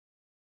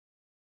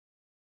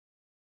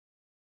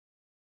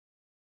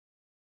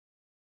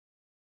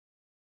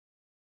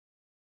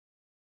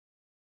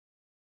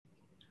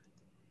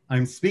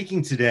I'm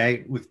speaking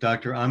today with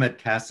Dr. Ahmed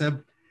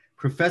Kaseb,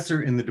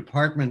 professor in the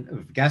Department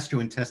of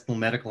Gastrointestinal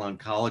Medical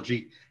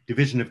Oncology,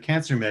 Division of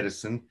Cancer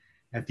Medicine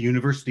at the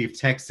University of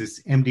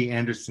Texas MD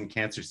Anderson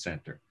Cancer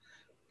Center.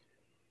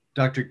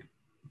 Dr.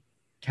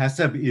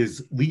 Kaseb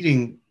is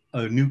leading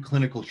a new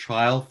clinical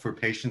trial for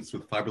patients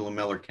with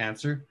fibrolamellar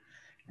cancer,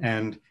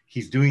 and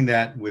he's doing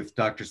that with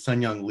Dr.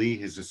 Sunyoung Lee,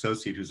 his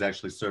associate, who's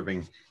actually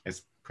serving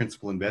as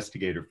principal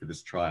investigator for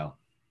this trial.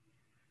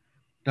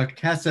 Dr.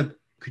 Kaseb,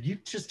 could you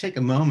just take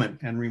a moment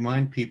and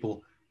remind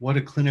people what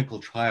a clinical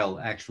trial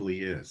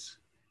actually is?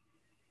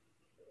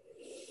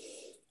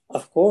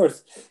 Of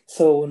course.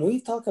 So when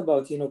we talk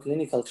about,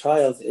 clinical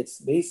trials, it's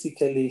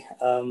basically,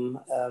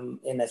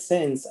 in a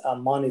sense, a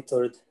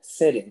monitored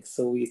setting.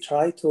 So we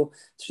try to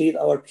treat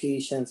our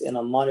patients in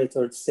a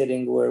monitored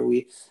setting where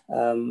we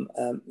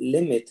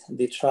limit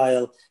the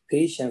trial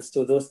patients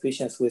to those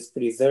patients with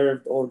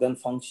preserved organ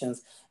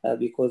functions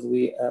because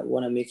we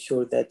want to make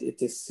sure that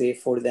it is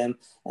safe for them.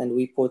 And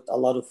we put a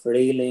lot of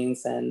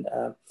railings and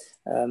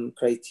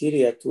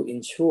criteria to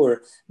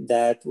ensure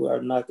that we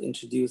are not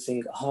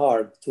introducing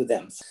harm to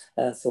them.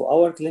 So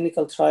our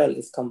clinical trial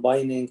is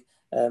combining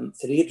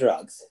 3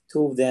 drugs.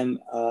 2 of them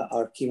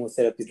are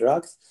chemotherapy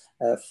drugs,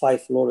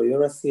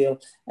 5-fluorouracil,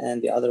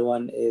 and the other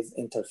one is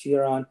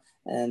interferon.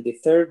 And the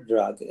 3rd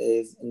drug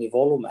is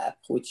Nivolumab,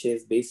 which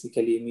is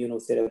basically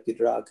immunotherapy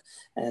drug.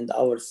 And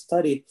our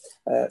study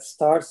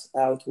starts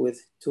out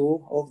with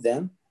 2 of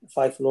them,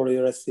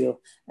 5-fluorouracil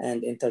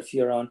and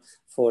interferon,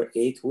 for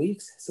 8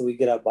 weeks. So we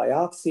get a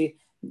biopsy,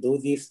 do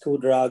these 2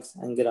 drugs,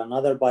 and get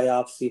another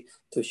biopsy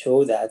to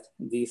show that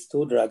these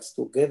 2 drugs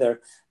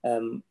together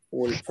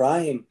will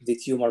prime the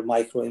tumor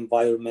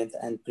microenvironment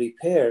and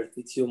prepare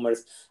the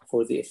tumors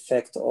for the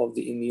effect of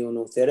the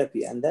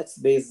immunotherapy. And that's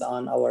based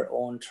on our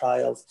own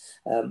trials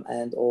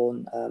and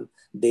own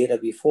data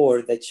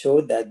before that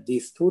showed that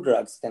these 2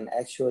 drugs can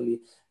actually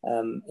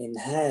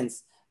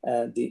enhance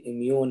the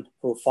immune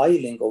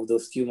profiling of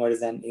those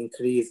tumors and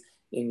increase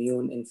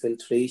immune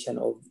infiltration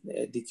of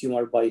the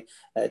tumor by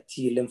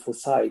T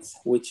lymphocytes,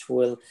 which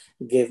will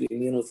give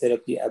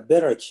immunotherapy a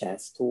better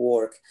chance to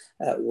work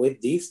with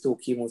these 2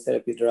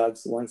 chemotherapy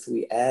drugs once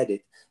we add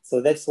it.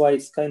 So that's why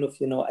it's kind of,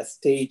 a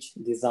stage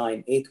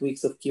design, 8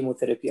 weeks of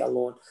chemotherapy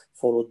alone,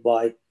 followed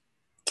by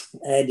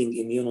adding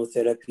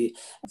immunotherapy.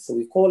 So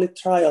we call it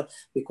trial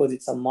because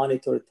it's a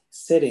monitored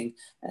setting,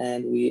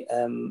 and we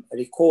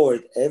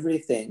record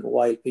everything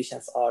while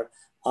patients are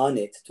on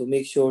it to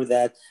make sure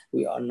that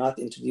we are not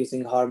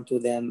introducing harm to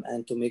them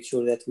and to make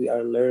sure that we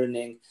are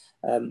learning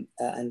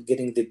and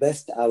getting the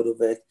best out of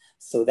it.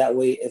 So that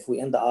way, if we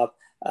end up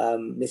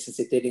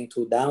necessitating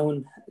to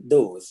down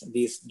dose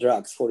these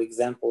drugs, for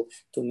example,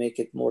 to make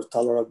it more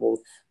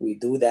tolerable, we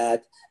do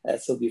that.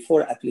 So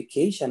before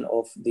application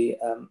of the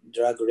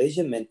drug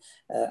regimen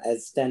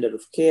as standard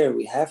of care,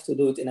 we have to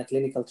do it in a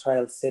clinical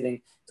trial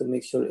setting to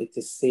make sure it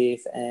is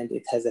safe and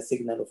it has a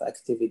signal of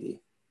activity.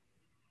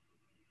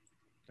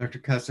 Dr.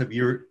 Kaseb,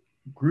 your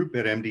group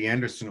at MD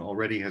Anderson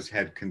already has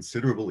had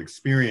considerable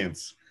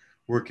experience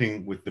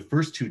working with the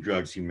first 2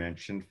 drugs you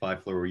mentioned,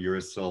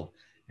 5-fluorouracil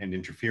and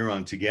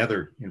interferon,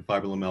 together in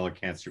fibrolamellar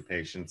cancer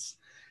patients.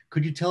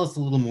 Could you tell us a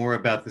little more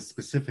about the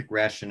specific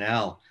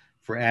rationale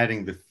for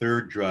adding the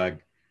 3rd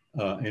drug,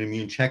 an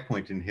immune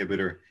checkpoint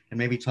inhibitor, and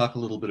maybe talk a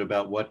little bit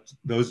about what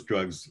those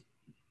drugs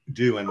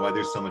do and why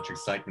there's so much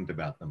excitement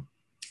about them?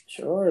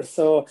 Sure.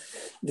 So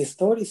the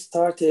story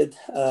started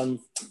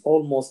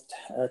almost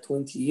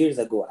 20 years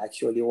ago,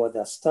 actually, with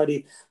a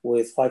study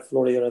with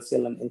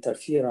 5-fluorouracil and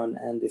interferon.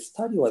 And the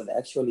study was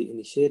actually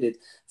initiated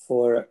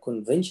for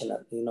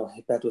conventional,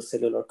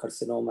 hepatocellular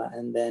carcinoma.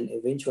 And then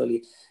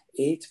eventually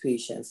 8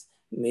 patients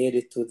made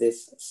it to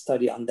this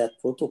study on that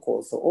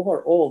protocol. So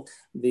overall,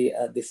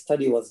 the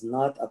study was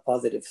not a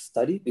positive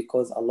study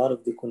because a lot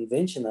of the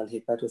conventional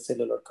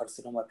hepatocellular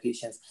carcinoma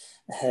patients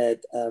had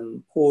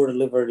poor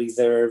liver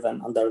reserve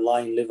and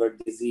underlying liver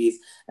disease,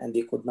 and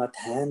they could not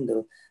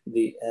handle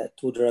the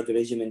 2-drug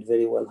regimen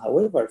very well.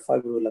 However,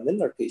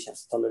 fibrolamellar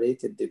patients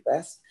tolerated the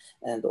best,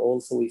 and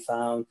also we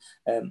found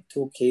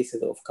 2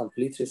 cases of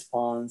complete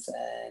response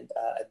and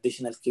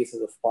additional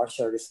cases of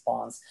partial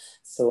response.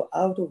 So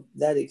out of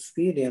that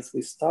experience,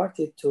 we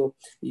started to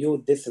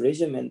use this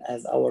regimen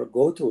as our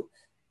go-to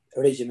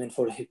regimen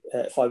for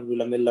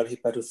fibrolamellar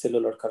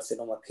hepatocellular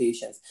carcinoma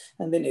patients.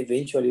 And then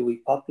eventually we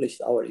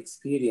published our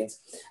experience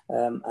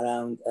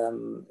around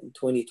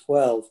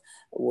 2012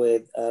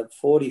 with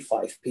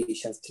 45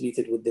 patients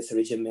treated with this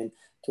regimen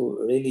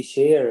to really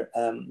share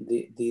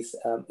this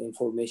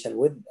information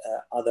with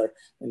other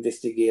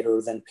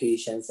investigators and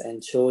patients,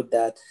 and showed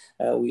that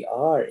we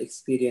are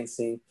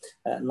experiencing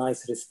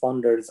nice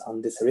responders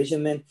on this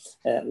regimen,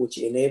 which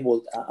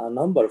enabled a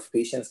number of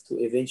patients to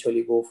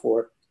eventually go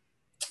for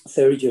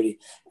surgery.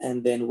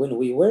 And then when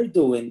we were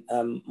doing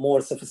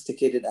more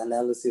sophisticated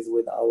analysis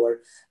with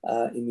our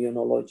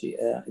immunology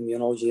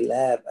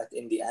lab at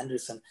MD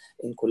Anderson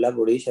in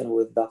collaboration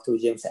with Dr.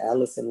 James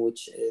Allison,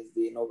 which is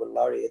the Nobel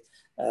laureate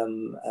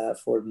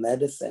for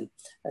medicine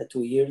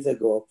 2 years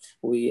ago,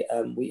 we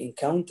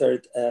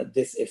encountered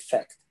this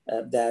effect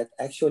that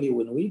actually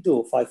when we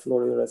do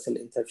 5-fluorouracil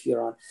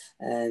interferon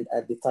and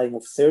at the time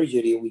of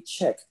surgery, we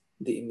check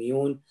the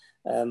immune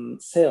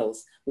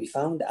cells, we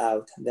found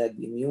out that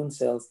the immune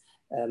cells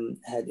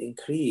had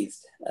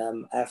increased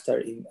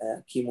after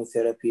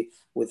chemotherapy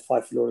with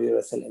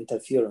 5-fluorouracil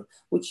interferon,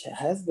 which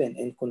has been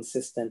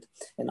inconsistent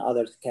in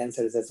other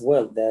cancers as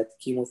well, that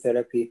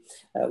chemotherapy,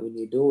 when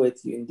you do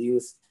it, you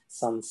induce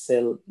some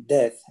cell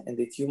death in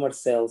the tumor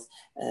cells,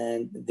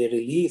 and the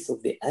release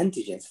of the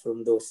antigens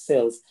from those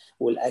cells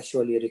will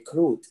actually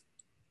recruit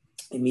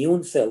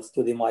immune cells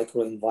to the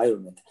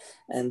microenvironment.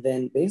 And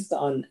then based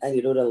on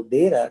anecdotal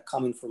data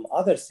coming from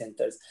other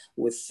centers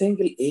with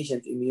single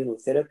agent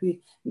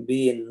immunotherapy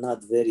being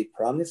not very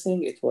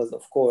promising, it was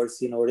of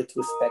course,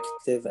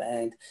 retrospective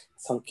and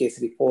some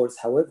case reports.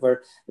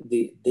 However,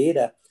 the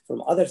data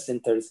from other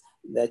centers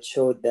that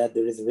showed that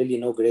there is really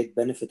no great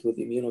benefit with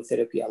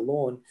immunotherapy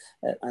alone.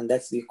 And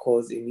that's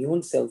because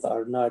immune cells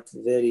are not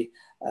very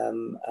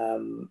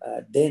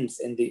dense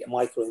in the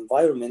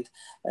microenvironment.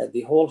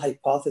 The whole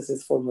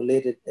hypothesis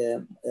formulated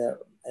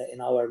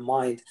in our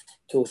mind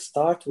to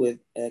start with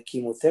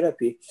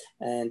chemotherapy,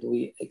 and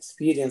we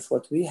experienced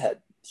what we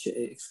had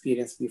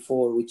experienced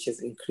before, which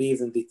is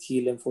increase in the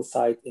T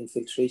lymphocyte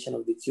infiltration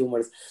of the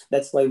tumors.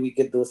 That's why we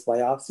get those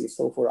biopsies.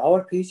 So for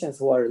our patients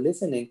who are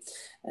listening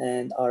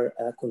and are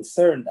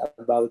concerned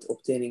about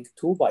obtaining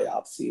 2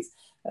 biopsies,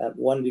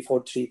 one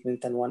before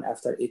treatment and one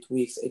after 8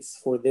 weeks, it's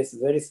for this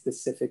very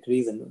specific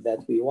reason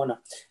that we want to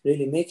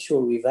really make sure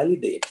we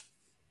validate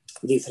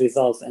these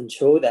results and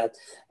show that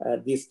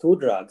these 2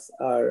 drugs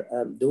are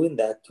doing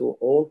that to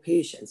all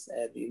patients.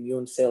 The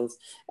immune cells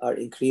are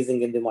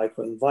increasing in the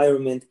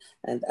microenvironment,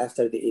 and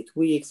after the 8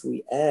 weeks,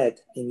 we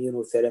add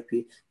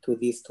immunotherapy to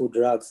these 2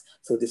 drugs.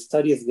 So the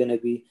study is going to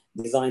be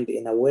designed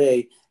in a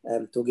way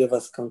to give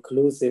us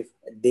conclusive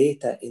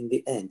data in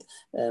the end.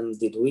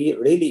 Did we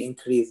really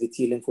increase the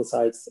T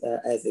lymphocytes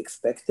as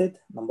expected?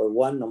 Number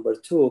one. Number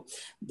two,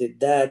 did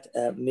that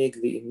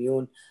make the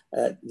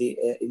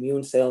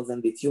immune cells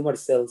and the tumor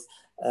cells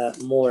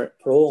more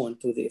prone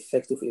to the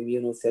effect of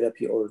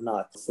immunotherapy or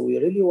not? So we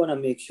really want to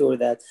make sure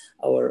that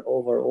our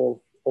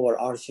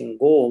overarching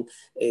goal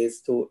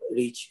is to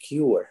reach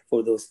cure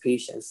for those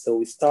patients. So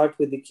we start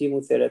with the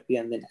chemotherapy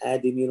and then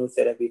add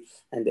immunotherapy,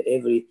 and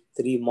every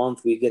 3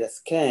 months we get a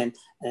scan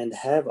and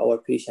have our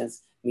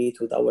patients meet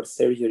with our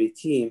surgery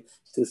team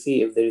to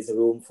see if there is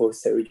room for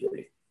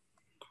surgery.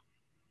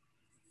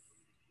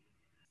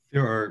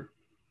 There are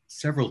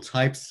several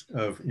types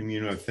of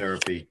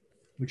immunotherapy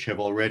which have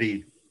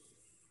already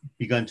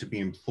begun to be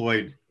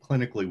employed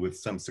clinically with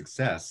some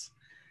success.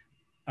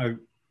 I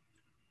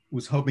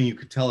was hoping you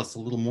could tell us a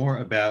little more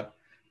about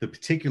the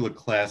particular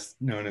class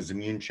known as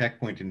immune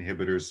checkpoint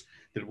inhibitors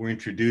that were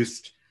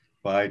introduced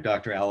by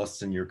Dr.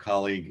 Allison, your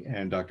colleague,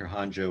 and Dr.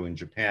 Hanjo in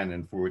Japan,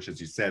 and for which,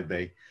 as you said,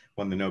 they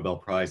won the Nobel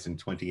Prize in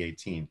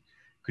 2018.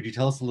 Could you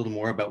tell us a little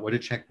more about what a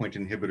checkpoint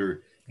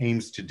inhibitor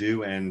aims to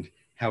do and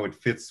how it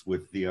fits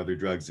with the other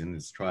drugs in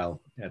this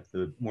trial at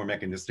the more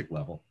mechanistic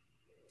level?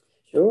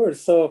 Sure.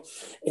 So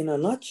in a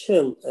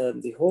nutshell,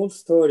 the whole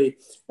story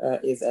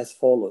is as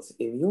follows.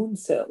 Immune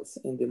cells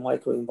in the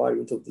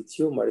microenvironment of the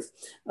tumors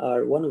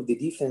are one of the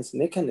defense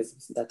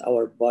mechanisms that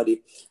our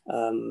body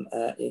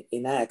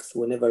enacts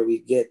whenever we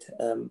get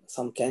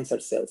some cancer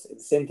cells. The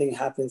same thing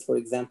happens, for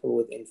example,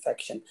 with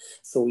infection.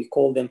 So we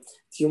call them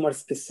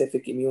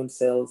tumor-specific immune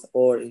cells,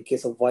 or in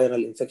case of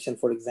viral infection,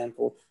 for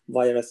example,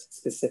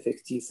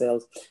 virus-specific T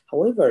cells.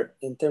 However,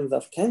 in terms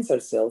of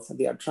cancer cells,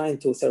 they are trying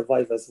to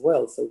survive as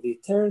well. So they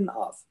turn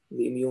off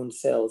the immune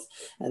cells.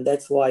 And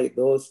that's why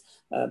those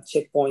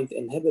checkpoint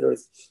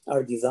inhibitors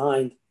are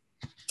designed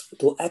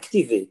to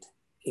activate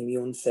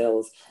immune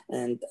cells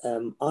and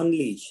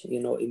unleash,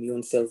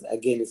 immune cells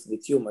against the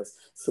tumors.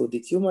 So the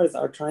tumors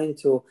are trying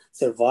to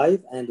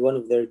survive, and one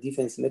of their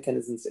defense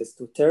mechanisms is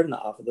to turn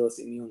off those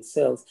immune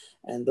cells.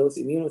 And those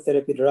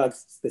immunotherapy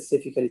drugs,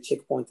 specifically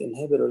checkpoint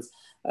inhibitors,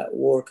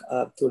 work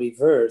to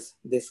reverse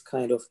this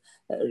kind of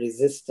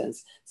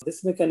resistance. So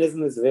this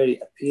mechanism is very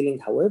appealing.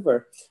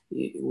 However,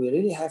 we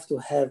really have to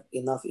have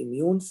enough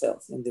immune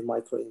cells in the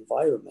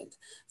microenvironment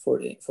for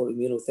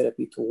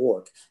immunotherapy to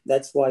work.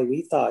 That's why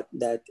we thought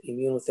that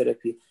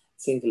immunotherapy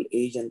single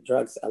agent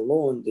drugs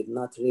alone did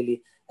not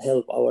really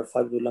help our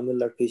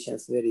fibrolamellar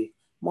patients very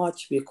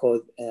much,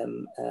 because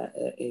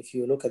if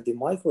you look at the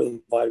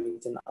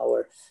microenvironment in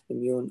our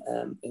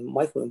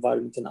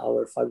microenvironment in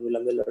our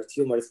fibrolamellar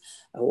tumors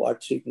who are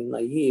treatment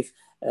naive,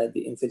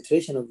 the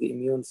infiltration of the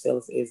immune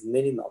cells is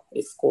minimal.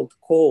 It's called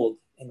cold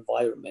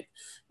environment.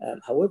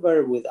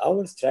 However, with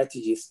our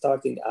strategy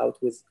starting out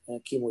with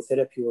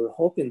chemotherapy, we're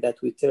hoping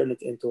that we turn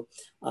it into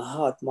a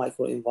hot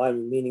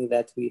microenvironment, meaning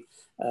that we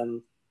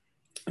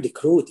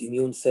recruit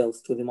immune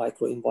cells to the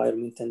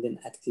microenvironment and then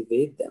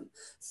activate them.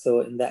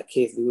 So in that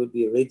case, we will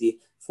be ready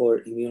for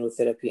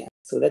immunotherapy.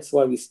 So that's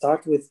why we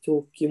start with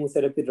 2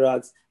 chemotherapy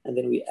drugs, and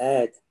then we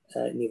add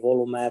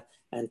Nivolumab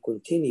and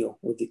continue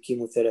with the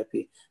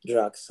chemotherapy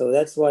drugs. So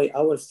that's why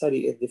our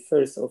study is the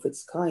first of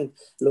its kind,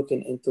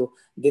 looking into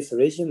this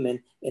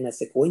regimen in a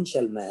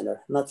sequential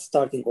manner, not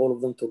starting all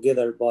of them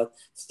together, but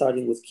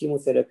starting with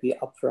chemotherapy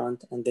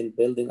upfront and then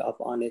building up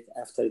on it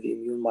after the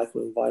immune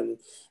microenvironment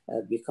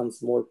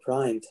becomes more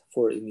primed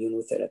for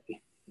immunotherapy.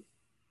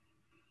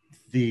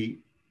 The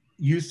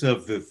use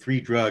of the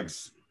three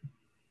drugs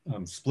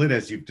split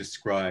as you've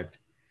described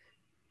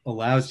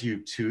allows you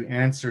to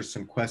answer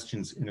some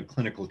questions in a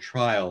clinical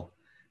trial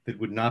that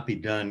would not be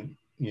done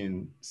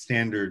in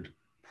standard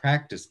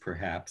practice,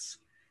 perhaps.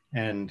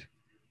 And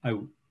I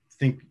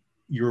think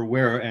you're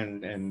aware,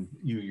 and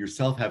you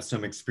yourself have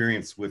some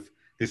experience with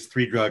this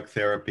three-drug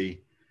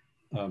therapy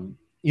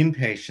in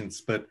patients,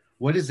 but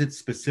what is it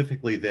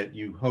specifically that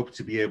you hope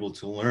to be able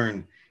to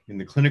learn in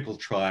the clinical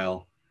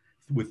trial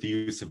with the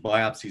use of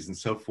biopsies and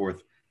so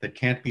forth that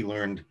can't be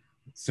learned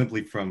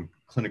simply from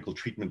clinical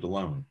treatment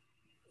alone?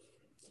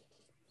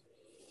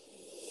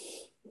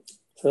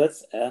 So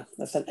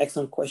that's an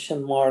excellent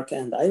question, Mark.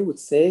 And I would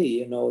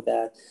say,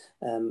 that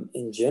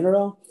in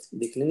general,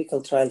 the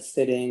clinical trial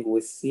setting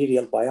with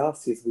serial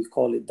biopsies, we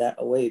call it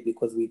that way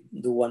because we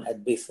do one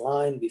at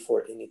baseline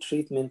before any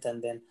treatment,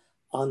 and then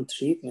on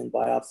treatment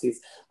biopsies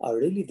are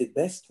really the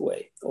best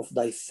way of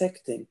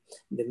dissecting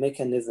the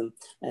mechanism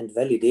and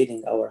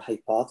validating our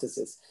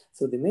hypothesis.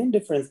 So the main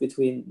difference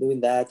between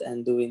doing that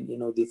and doing,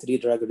 the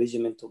three-drug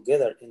regimen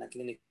together in a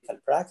clinical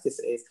practice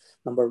is,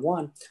 number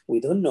one, we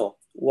don't know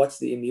what's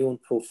the immune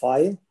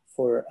profile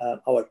for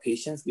our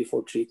patients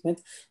before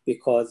treatment,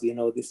 because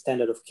the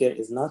standard of care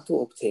is not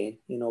to obtain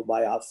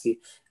biopsy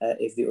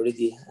if they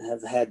already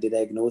have had the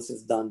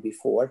diagnosis done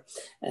before.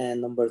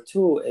 And number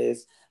two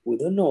is we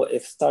don't know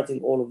if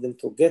starting all of them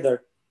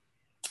together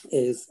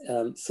is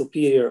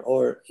superior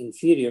or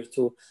inferior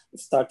to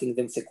starting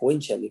them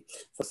sequentially.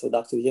 So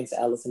Dr. James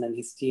Allison and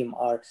his team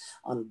are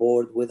on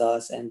board with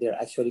us, and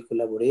they're actually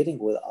collaborating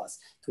with us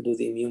to do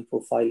the immune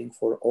profiling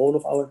for all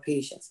of our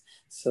patients.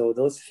 So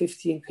those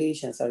 15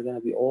 patients are going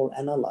to be all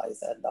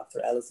analyzed at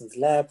Dr. Allison's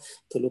lab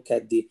to look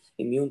at the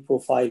immune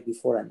profile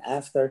before and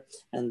after.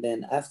 And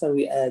then after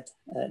we add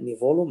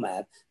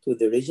Nivolumab to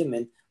the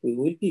regimen, we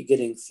will be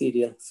getting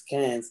serial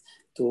scans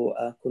to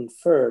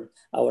confirm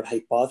our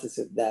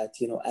hypothesis that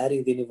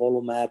adding the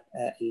Nivolumab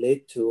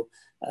led to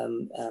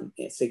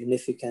a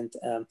significant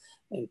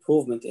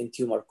improvement in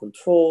tumor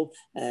control,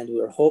 and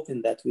we're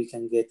hoping that we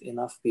can get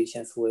enough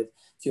patients with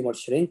tumor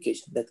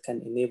shrinkage that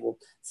can enable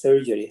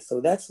surgery.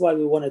 So that's why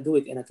we want to do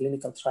it in a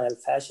clinical trial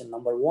fashion.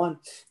 Number one,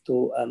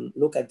 to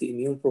look at the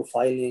immune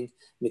profiling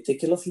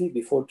meticulously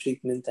before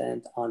treatment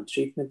and on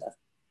treatment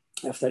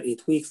after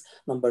 8 weeks.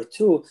 Number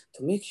two,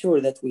 to make sure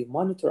that we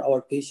monitor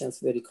our patients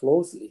very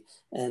closely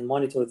and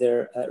monitor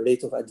their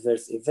rate of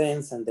adverse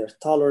events and their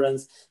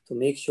tolerance, to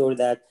make sure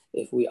that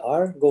if we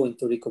are going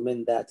to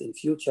recommend that in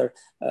future,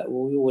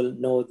 we will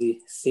know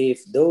the safe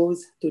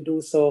dose to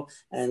do so,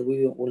 and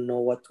we will know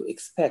what to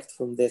expect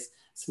from this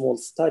small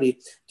study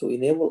to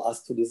enable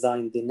us to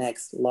design the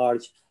next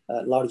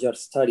larger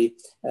study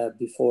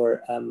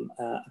before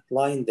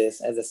applying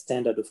this as a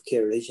standard of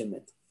care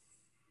regimen.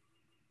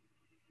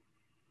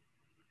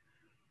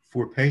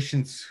 For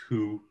patients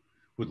who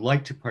would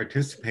like to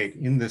participate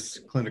in this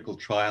clinical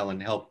trial and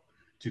help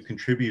to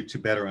contribute to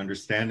better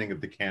understanding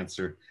of the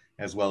cancer,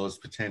 as well as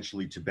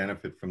potentially to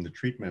benefit from the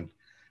treatment,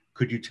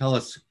 could you tell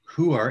us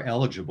who are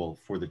eligible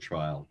for the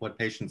trial? What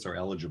patients are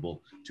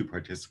eligible to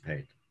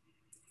participate?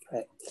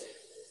 Right.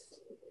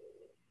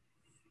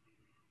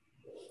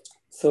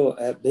 So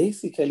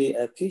basically,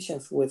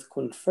 patients with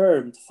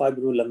confirmed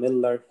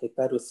fibrolamellar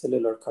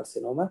hepatocellular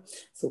carcinoma,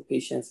 so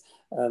patients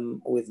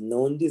with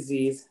known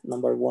disease,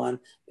 number one,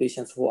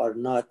 patients who are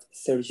not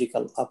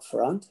surgical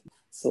upfront.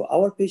 So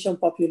our patient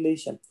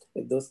population,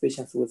 if those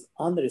patients with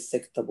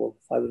unresectable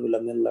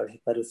fibrolamellar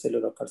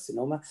hepatocellular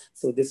carcinoma,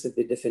 so this is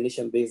the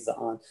definition based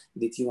on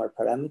the tumor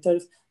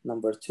parameters.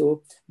 Number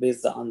two,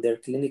 based on their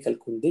clinical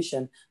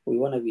condition, we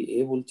want to be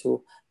able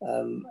to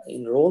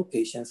enroll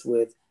patients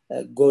with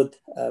good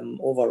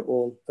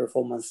overall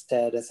performance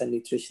status and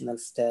nutritional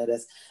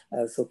status.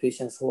 So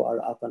patients who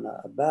are up and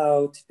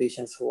about,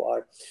 patients who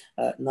are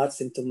not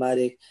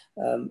symptomatic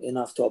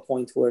enough to a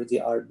point where they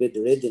are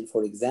bedridden,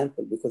 for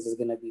example, because it's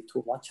going to be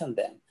too much on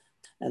them.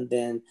 And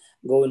then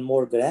going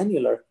more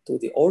granular to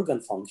the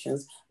organ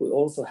functions, we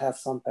also have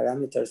some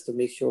parameters to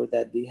make sure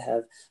that they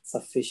have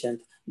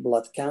sufficient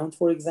blood count,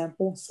 for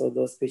example. So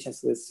those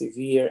patients with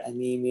severe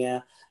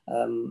anemia,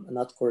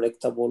 not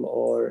correctable,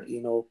 or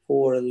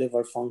poor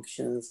liver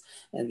functions,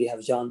 and they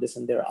have jaundice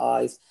in their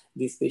eyes,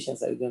 these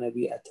patients are going to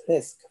be at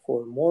risk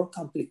for more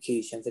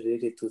complications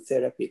related to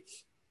therapy.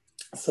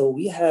 So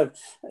we have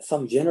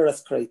some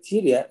generous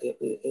criteria.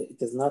 It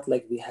is not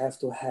like we have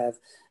to have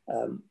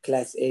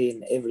class A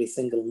in every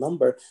single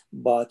number,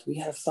 but we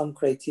have some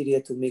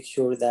criteria to make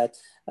sure that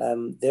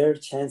their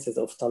chances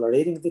of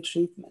tolerating the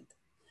treatment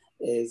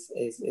is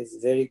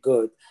very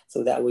good.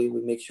 So that way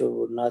we make sure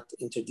we're not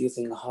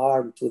introducing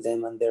harm to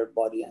them and their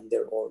body and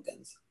their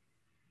organs.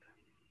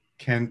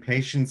 Can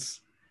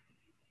patients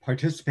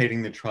participating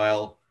in the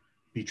trial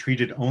be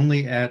treated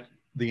only at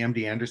the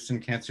MD Anderson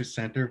Cancer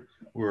Center,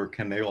 or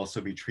can they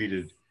also be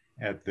treated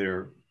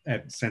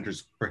at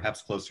centers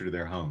perhaps closer to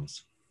their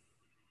homes?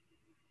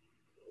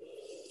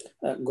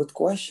 Good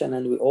question,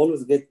 and we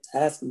always get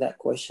asked that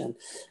question.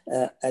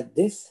 At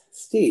this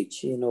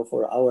stage,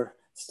 for our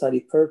study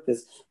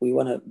purpose, we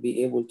want to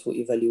be able to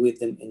evaluate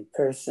them in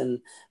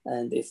person,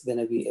 and it's going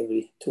to be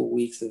every 2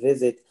 weeks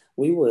visit.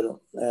 We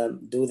will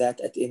do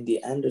that at MD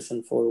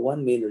Anderson for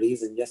one main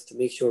reason, just to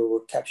make sure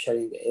we're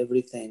capturing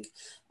everything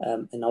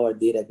in our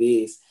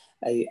database.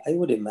 I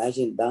would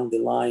imagine down the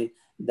line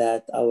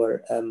that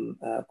our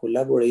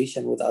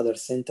collaboration with other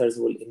centers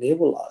will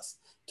enable us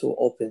to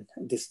open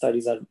these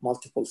studies at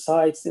multiple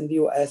sites in the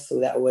US, so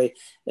that way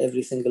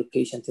every single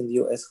patient in the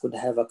US could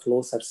have a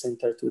closer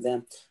center to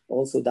them.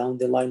 Also down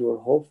the line, we're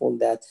hopeful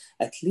that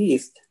at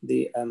least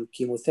the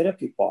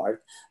chemotherapy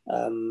part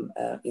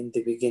in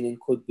the beginning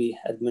could be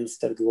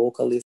administered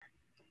locally.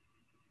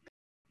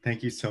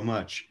 Thank you so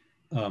much.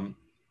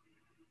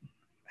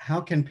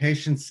 How can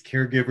patients,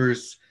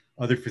 caregivers,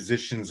 other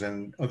physicians,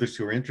 and others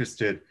who are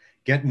interested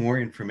get more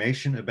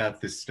information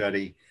about this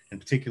study, and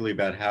particularly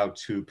about how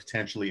to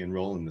potentially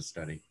enroll in the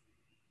study?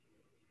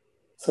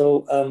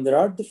 So there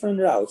are different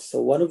routes.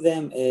 So one of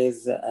them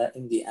is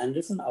MD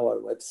Anderson, our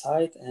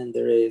website, and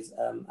there is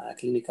a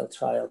clinical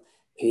trial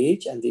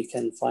page, and they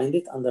can find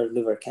it under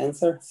liver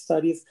cancer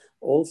studies.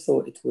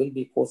 Also, it will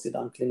be posted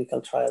on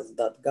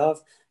clinicaltrials.gov.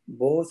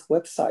 Both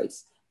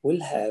websites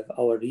will have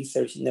our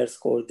research nurse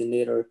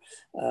coordinator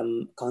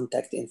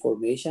contact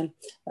information.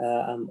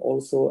 I'm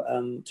also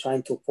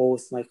trying to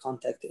post my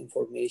contact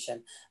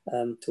information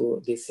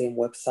to the same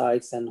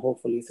websites, and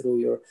hopefully through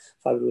your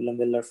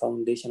Fibrolamellar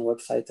Foundation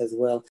website as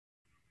well.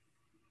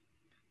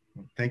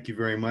 Thank you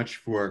very much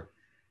for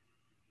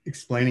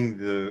explaining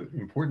the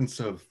importance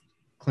of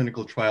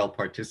clinical trial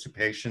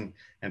participation,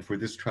 and for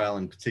this trial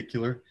in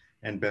particular,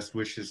 and best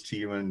wishes to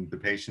you and the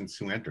patients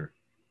who enter.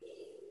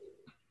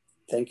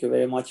 Thank you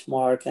very much,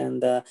 Mark.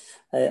 And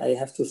I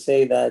have to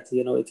say that,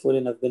 it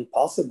wouldn't have been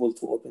possible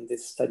to open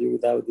this study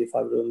without the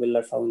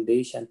Fibrolamellar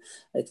Foundation.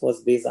 It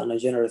was based on a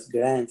generous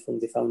grant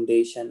from the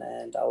foundation,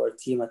 and our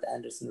team at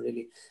Anderson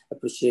really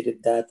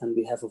appreciated that on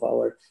behalf of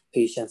our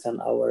patients and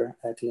our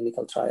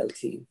clinical trial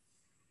team.